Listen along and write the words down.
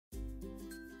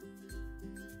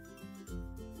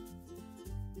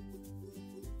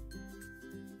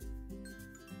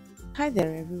Hi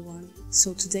there everyone.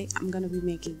 So today I'm gonna be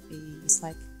making a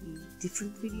slightly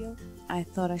different video. I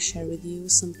thought I'd share with you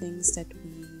some things that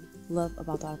we love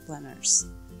about our planners.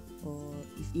 Or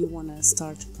if you wanna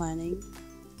start planning,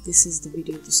 this is the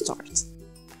video to start.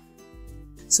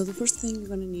 So the first thing you're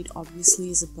gonna need obviously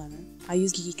is a planner. I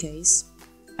use KikiKs.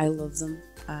 I love them.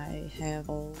 I have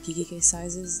all KikiK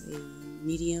sizes, a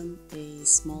medium, a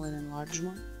small and a large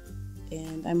one,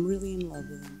 and I'm really in love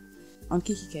with them. On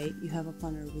KikiK, you have a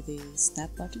planner with a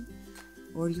snap button,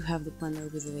 or you have the planner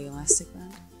with an elastic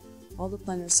band. All the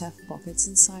planners have pockets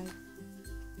inside.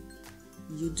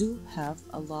 You do have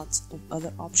a lot of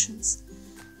other options,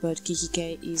 but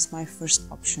KikiK is my first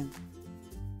option.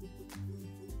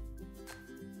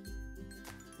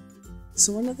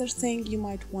 So another thing you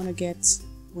might want to get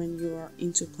when you are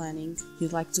into planning,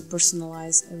 you'd like to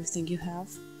personalize everything you have,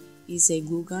 is a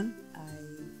glue gun.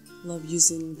 I love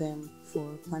using them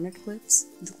for planner clips.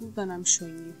 The glue gun I'm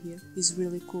showing you here is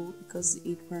really cool because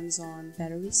it runs on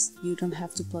batteries. You don't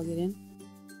have to plug it in.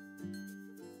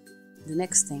 The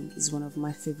next thing is one of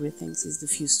my favorite things, is the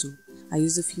fuse tool. I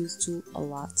use the fuse tool a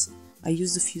lot. I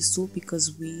use the fuse tool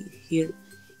because we here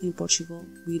in Portugal,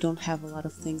 we don't have a lot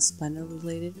of things planner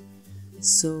related.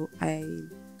 So I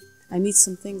need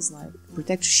some things like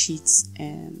protector sheets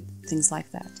and things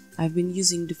like that. I've been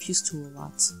using the fuse tool a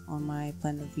lot on my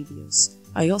planner videos.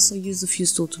 I also use the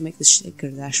fuse tool to make the shaker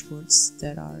dashboards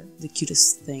that are the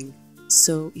cutest thing.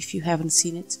 So if you haven't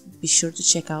seen it, be sure to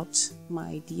check out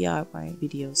my DIY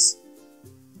videos.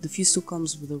 The fuse tool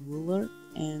comes with a ruler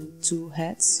and two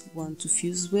heads, one to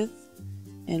fuse with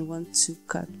and one to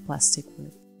cut plastic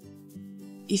with.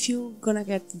 If you're gonna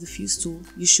get the fuse tool,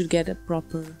 you should get a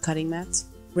proper cutting mat.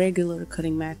 Regular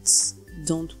cutting mats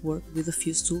don't work with the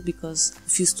fuse tool because the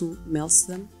fuse tool melts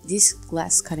them. This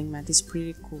glass cutting mat is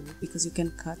pretty cool because you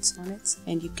can cut on it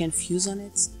and you can fuse on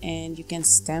it and you can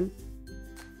stamp.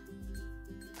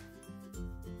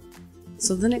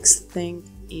 So the next thing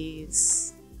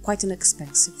is quite an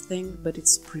expensive thing, but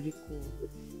it's pretty cool,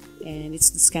 and it's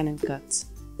the scan and cut.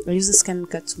 I use the scan and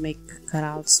cut to make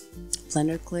cutouts,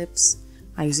 planner clips.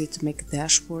 I use it to make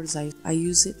dashboards. I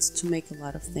use it to make a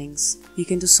lot of things. You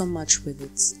can do so much with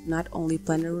it, not only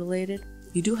planner related.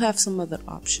 You do have some other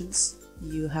options.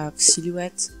 You have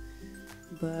silhouette,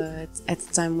 but at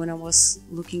the time when I was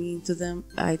looking into them,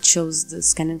 I chose the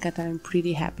scan and cut and I'm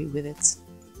pretty happy with it.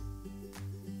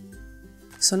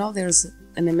 So now there's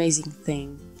an amazing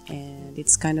thing, and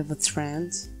it's kind of a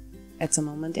trend at the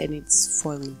moment, and it's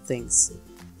foiling things.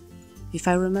 If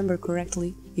I remember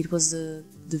correctly, it was the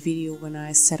video when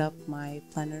I set up my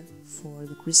planner for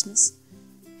the Christmas,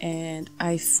 and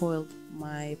I foiled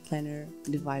my planner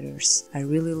dividers. I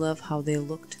really love how they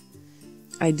looked.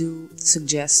 I do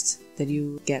suggest that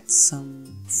you get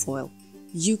some foil.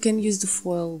 You can use the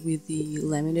foil with the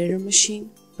laminator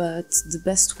machine, but the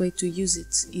best way to use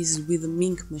it is with the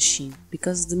Mink machine,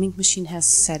 because the Mink machine has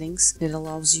settings that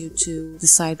allows you to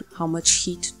decide how much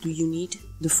heat do you need.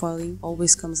 The foiling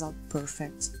always comes out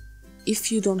perfect.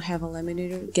 If you don't have a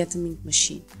laminator, get a Mink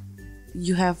machine.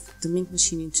 You have the Mink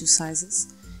machine in two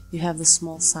sizes. You have the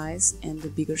small size and the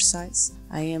bigger size.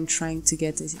 I am trying to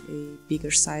get a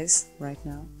bigger size right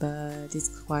now, but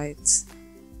it's quite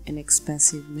an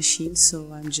expensive machine,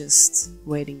 so I'm just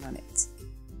waiting on it.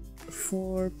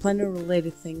 For planner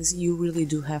related things, you really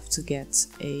do have to get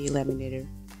a laminator.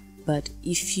 But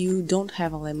if you don't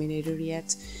have a laminator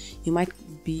yet, you might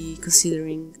be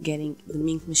considering getting the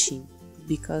Mink machine,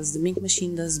 because the Mink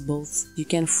machine does both. You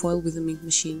can foil with the Mink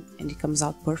machine and it comes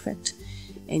out perfect,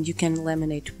 and you can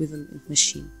laminate with the Mink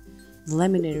machine. The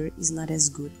laminator is not as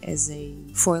good as a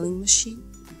foiling machine,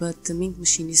 but the Mink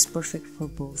machine is perfect for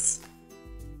both.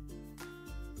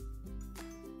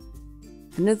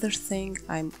 Another thing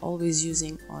I'm always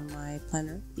using on my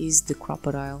planner is the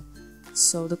crocodile.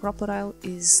 So the crocodile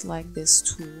is like this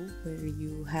tool where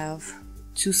you have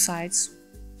two sides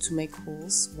to make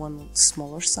holes, one on the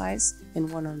smaller size and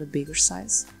one on the bigger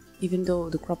size. Even though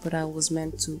the crocodile was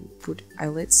meant to put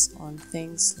eyelets on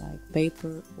things like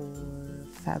paper or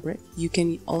fabric, you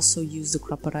can also use the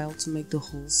crocodile to make the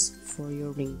holes for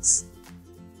your rings.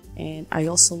 And I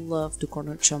also love the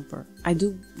corner jumper. I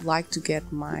do like to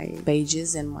get my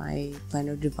pages and my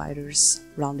planner dividers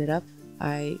rounded up.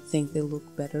 I think they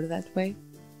look better that way.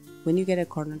 When you get a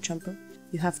corner jumper,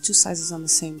 you have two sizes on the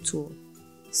same tool,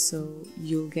 so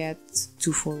you'll get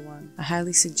 2 for 1. I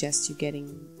highly suggest you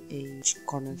getting a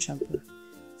corner jumper.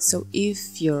 So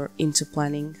if you're into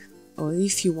planning, or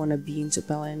if you want to be into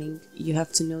planning, you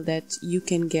have to know that you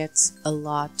can get a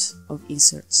lot of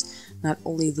inserts, not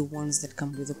only the ones that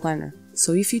come with the planner.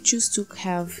 So if you choose to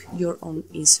have your own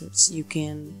inserts, you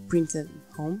can print them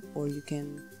home, or you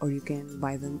can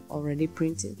buy them already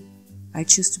printed. I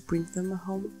choose to print them at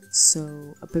home,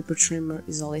 so a paper trimmer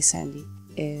is always handy.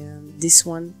 And this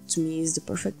one to me is the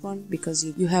perfect one because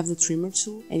you have the trimmer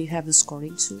tool and you have the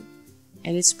scoring tool,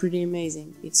 and it's pretty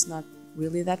amazing. It's not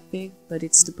really that big, but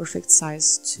it's the perfect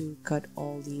size to cut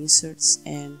all the inserts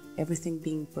and everything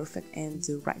being perfect and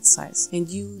the right size. And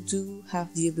you do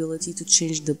have the ability to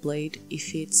change the blade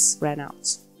if it's ran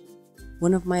out.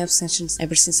 One of my obsessions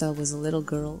ever since I was a little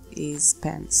girl is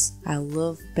pens. I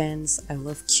love pens, I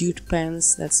love cute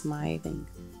pens, that's my thing.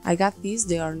 I got these,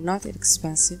 they are not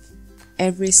expensive.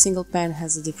 Every single pen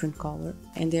has a different color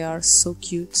and they are so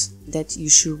cute that you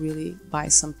should really buy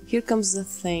some. Here comes the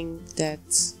thing that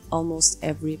almost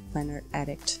every planner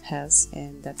addict has,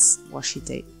 and that's washi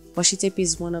tape. Washi tape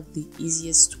is one of the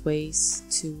easiest ways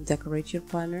to decorate your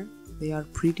planner. They are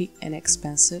pretty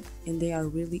inexpensive and they are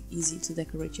really easy to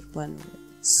decorate your planner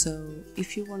with. So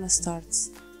if you want to start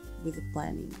with the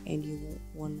planning and you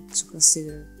want to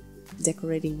consider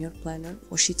decorating your planner,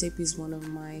 washi tape is one of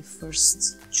my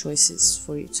first choices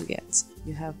for you to get.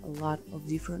 You have a lot of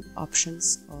different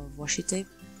options of washi tape,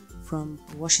 from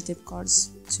washi tape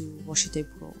cards to washi tape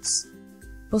rolls.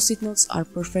 Post-it notes are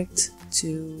perfect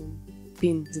to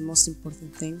pin the most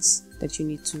important things that you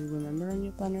need to remember on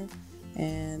your planner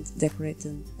and decorate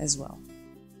them as well.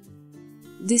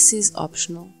 This is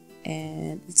optional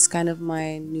and it's kind of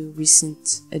my new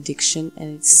recent addiction,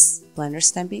 and it's planner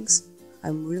stampings.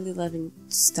 I'm really loving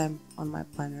to stamp on my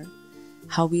planner,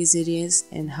 how easy it is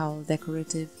and how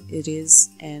decorative it is,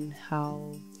 and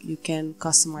how you can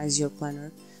customize your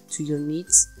planner to your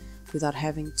needs without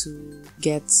having to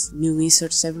get new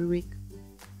inserts every week.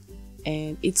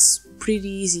 And it's pretty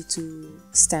easy to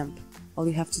stamp. All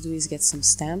you have to do is get some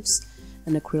stamps,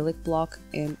 an acrylic block,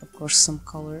 and of course some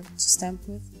color to stamp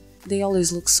with. They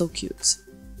always look so cute.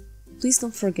 Please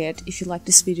don't forget, if you like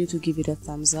this video, to give it a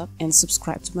thumbs up and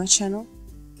subscribe to my channel.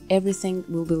 Everything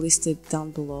will be listed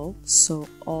down below, so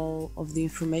all of the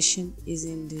information is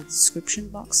in the description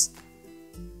box.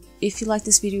 If you like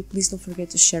this video, please don't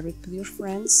forget to share it with your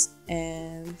friends,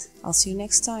 and I'll see you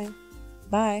next time.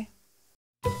 Bye!